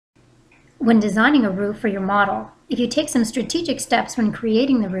When designing a roof for your model, if you take some strategic steps when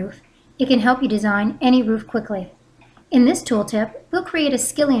creating the roof, it can help you design any roof quickly. In this tooltip, we'll create a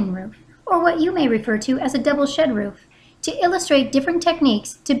Skillion roof, or what you may refer to as a double shed roof, to illustrate different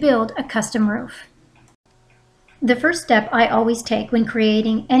techniques to build a custom roof. The first step I always take when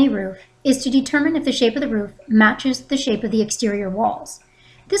creating any roof is to determine if the shape of the roof matches the shape of the exterior walls.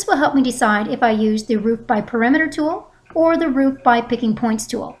 This will help me decide if I use the Roof by Perimeter tool or the Roof by Picking Points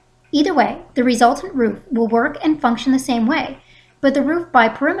tool. Either way, the resultant roof will work and function the same way, but the Roof by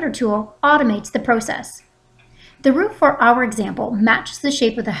Perimeter tool automates the process. The roof for our example matches the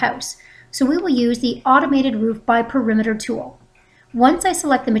shape of the house, so we will use the Automated Roof by Perimeter tool. Once I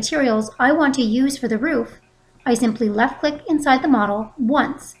select the materials I want to use for the roof, I simply left-click inside the model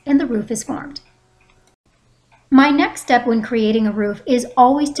once and the roof is formed. My next step when creating a roof is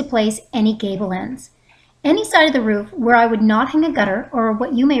always to place any gable ends. Any side of the roof where I would not hang a gutter, or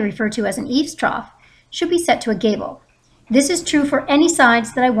what you may refer to as an eaves trough, should be set to a gable. This is true for any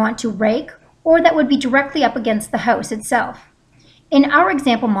sides that I want to rake or that would be directly up against the house itself. In our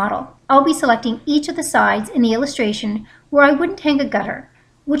example model, I'll be selecting each of the sides in the illustration where I wouldn't hang a gutter,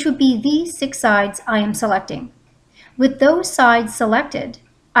 which would be these 6 sides I am selecting. With those sides selected,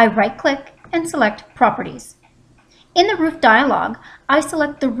 I right-click and select Properties. In the Roof dialog, I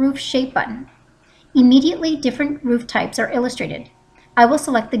select the Roof Shape button. Immediately, different roof types are illustrated. I will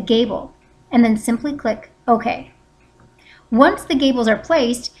select the gable and then simply click OK. Once the gables are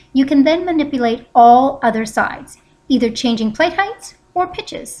placed, you can then manipulate all other sides, either changing plate heights or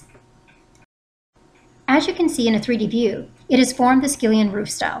pitches. As you can see in a 3D view, it has formed the Skillion roof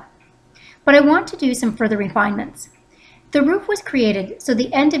style. But I want to do some further refinements. The roof was created so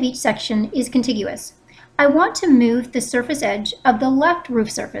the end of each section is contiguous. I want to move the surface edge of the left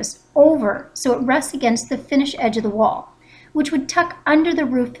roof surface over so it rests against the finished edge of the wall, which would tuck under the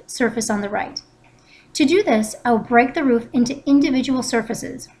roof surface on the right. To do this, I'll break the roof into individual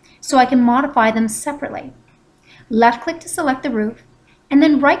surfaces so I can modify them separately. Left-click to select the roof, and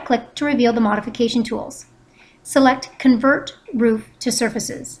then right-click to reveal the modification tools. Select Convert Roof to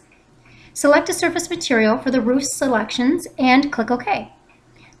Surfaces. Select a surface material for the roof selections and click OK.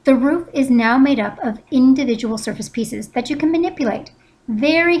 The roof is now made up of individual surface pieces that you can manipulate.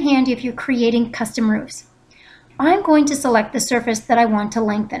 Very handy if you're creating custom roofs. I'm going to select the surface that I want to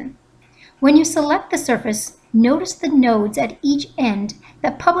lengthen. When you select the surface, notice the nodes at each end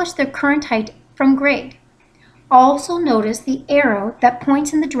that publish their current height from grade. Also notice the arrow that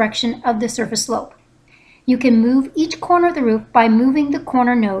points in the direction of the surface slope. You can move each corner of the roof by moving the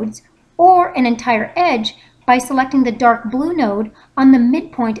corner nodes, or an entire edge by selecting the dark blue node on the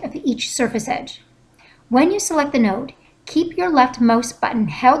midpoint of each surface edge. When you select the node, keep your left mouse button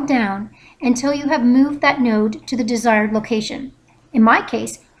held down until you have moved that node to the desired location. In my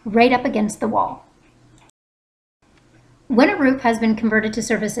case, right up against the wall. When a roof has been converted to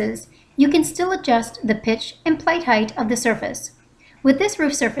surfaces, you can still adjust the pitch and plate height of the surface. With this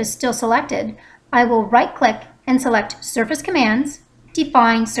roof surface still selected, I will right-click and select Surface Commands,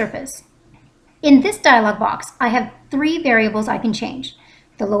 Define Surface. In this dialog box, I have 3 variables I can change: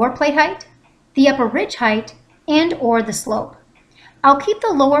 the lower plate height, the upper ridge height, and or the slope. I'll keep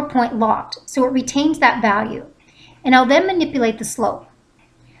the lower point locked so it retains that value, and I'll then manipulate the slope.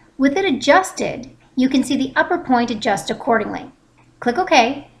 With it adjusted, you can see the upper point adjust accordingly. Click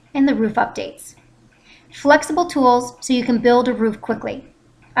OK, and the roof updates. Flexible tools so you can build a roof quickly.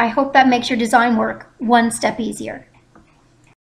 I hope that makes your design work one step easier.